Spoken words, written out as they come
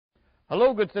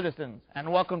Hello, good citizens,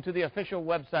 and welcome to the official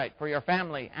website for your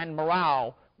family and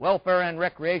morale, welfare and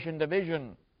recreation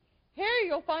division. Here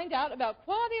you'll find out about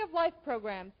quality of life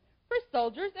programs for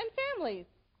soldiers and families.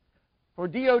 For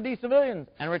DoD civilians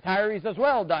and retirees as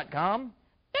well.com.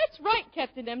 That's right,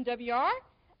 Captain MWR.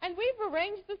 And we've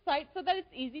arranged the site so that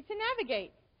it's easy to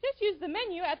navigate. Just use the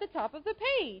menu at the top of the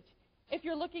page. If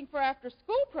you're looking for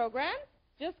after-school programs,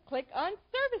 just click on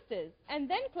Services and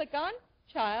then click on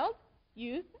Child,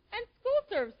 Youth, and School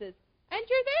Services, and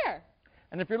you're there.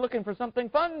 And if you're looking for something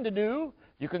fun to do,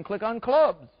 you can click on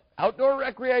Clubs, Outdoor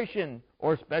Recreation,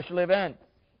 or Special Events.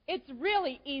 It's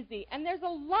really easy, and there's a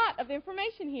lot of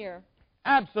information here.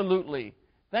 Absolutely.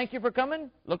 Thank you for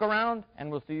coming. Look around, and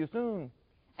we'll see you soon.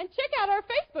 And check out our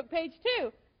Facebook page,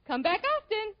 too. Come back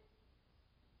often.